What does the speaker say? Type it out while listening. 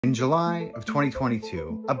In July of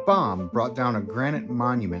 2022, a bomb brought down a granite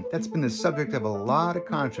monument that's been the subject of a lot of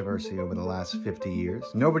controversy over the last 50 years.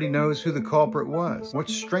 Nobody knows who the culprit was.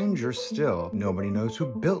 What's stranger still, nobody knows who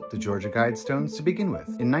built the Georgia Guidestones to begin with.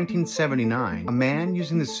 In 1979, a man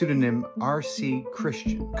using the pseudonym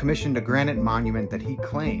Rosicrucian commissioned a granite monument that he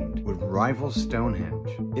claimed would rival Stone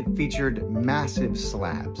Henge. It featured massive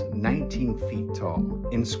slabs, 19 feet tall,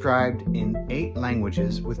 inscribed in 8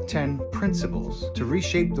 languages with 10 principles to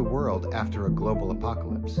reshape the world after a global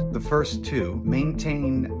apocalypse. The first 2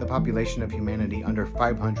 maintain the population of humanity under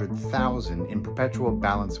 500,000 in perpetual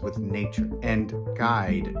balance with nature and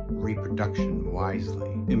guide reproduction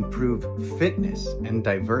wisely, improve fitness and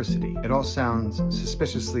diversity. It all sounds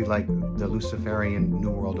suspiciously like the Luciferian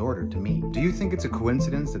New World Order to me. Do you think it's a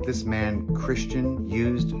coincidence that this man, Christian,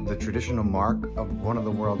 used the traditional mark of one of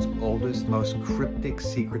the world's oldest, most cryptic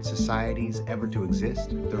secret societies ever to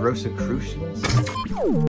exist, the Rosicrucians?